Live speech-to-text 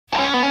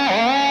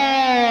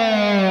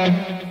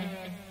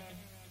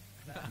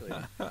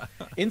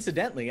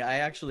Incidentally,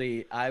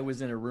 I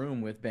was in a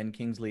room with Ben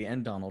Kingsley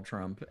and Donald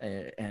Trump,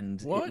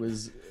 and What? it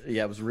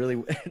was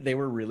really they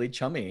were really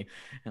chummy,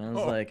 and I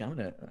was like,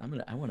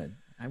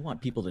 I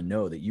want people to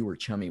know that you were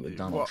chummy with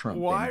Donald Trump,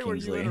 Ben Why were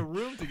you in Kingsley. a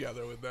room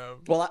together with them?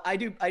 Well, I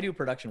do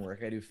production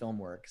work. I do film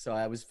work. So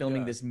I was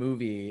filming this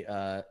movie,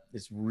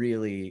 this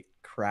really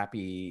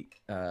crappy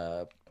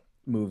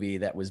movie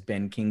that was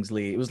Ben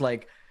Kingsley. It was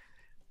like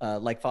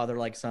Father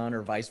Like Son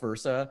or vice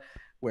versa,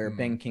 where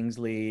Ben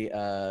Kingsley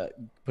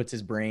puts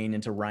his brain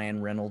into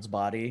Ryan Reynolds'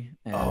 body.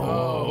 And,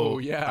 Oh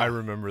yeah, I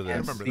remember this. I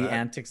remember the that.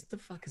 antics. What the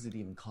fuck is it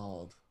even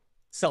called?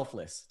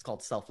 Selfless. It's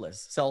called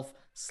Selfless.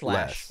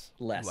 Self/less.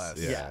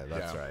 Yeah,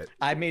 that's right.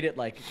 I made it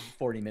like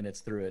 40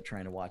 minutes through it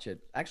trying to watch it.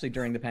 Actually,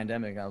 during the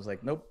pandemic, I was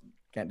like, nope,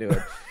 can't do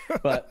it.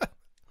 But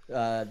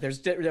I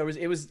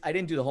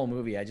didn't do the whole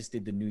movie. I just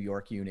did the New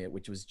York unit,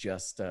 which was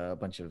just a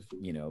bunch of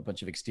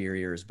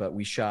exteriors. But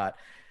we shot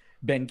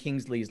Ben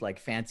Kingsley's like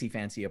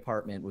fancy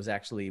apartment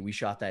we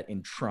shot that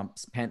in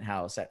Trump's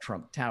penthouse at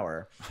Trump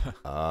Tower.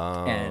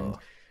 And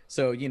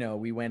so,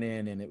 we went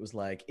in and it was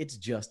like, it's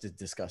just as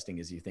disgusting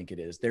as you think it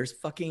is. There's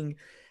fucking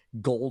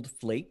gold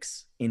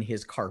flakes in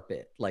his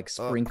carpet, like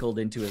sprinkled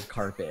into his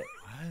carpet.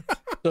 What?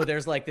 So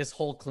there's like this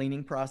whole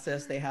cleaning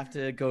process they have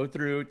to go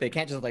through. They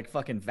can't just like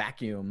fucking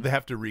vacuum. They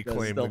have to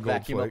reclaim the gold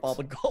vacuum flakes. up all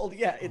the gold.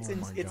 Yeah, it's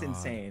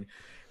insane.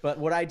 But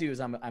what I do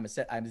is I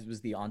was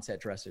the on-set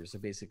dresser. So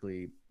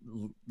basically,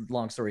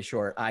 long story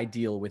short, I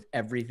deal with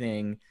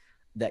everything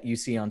that you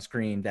see on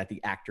screen that the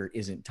actor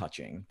isn't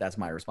touching. That's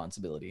my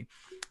responsibility.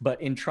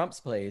 But in Trump's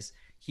place,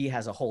 he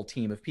has a whole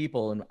team of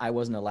people and I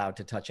wasn't allowed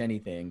to touch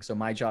anything. So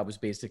my job was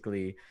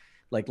basically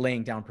like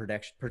laying down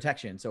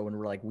protection. So when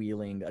we're like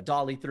wheeling a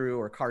dolly through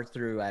or cart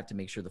through, I have to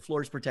make sure the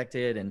floor is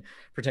protected and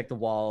protect the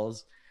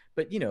walls.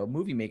 But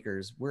movie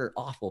makers, we're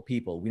awful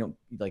people. We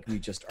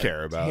just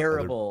care about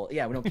terrible.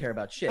 Yeah, we don't care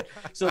about shit.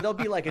 So there'll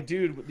be like a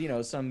dude,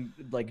 some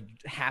like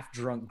half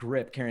drunk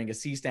grip carrying a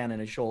C-stand on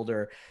his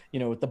shoulder,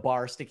 with the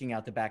bar sticking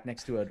out the back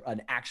next to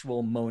an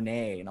actual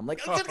Monet, and I'm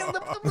like,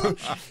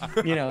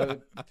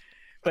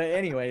 But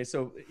anyway,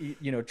 so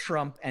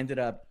Trump ended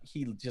up,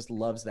 he just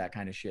loves that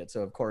kind of shit.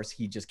 So of course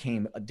he just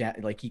came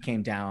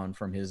down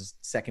from his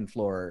second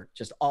floor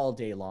just all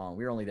day long.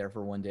 We were only there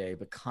for one day,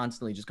 but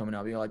constantly just coming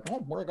out being like,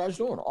 oh, what are you guys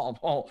doing?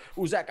 Oh,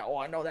 who's that guy? Oh,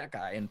 I know that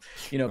guy. And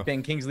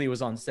Ben Kingsley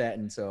was on set,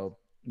 and so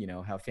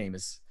how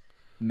famous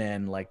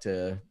men like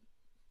to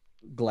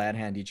glad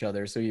hand each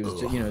other. So he was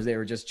just, they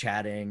were just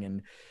chatting,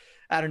 and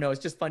I don't know,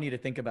 it's just funny to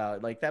think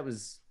about. Like that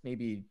was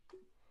maybe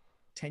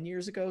 10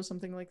 years ago,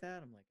 something like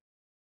that. I'm like,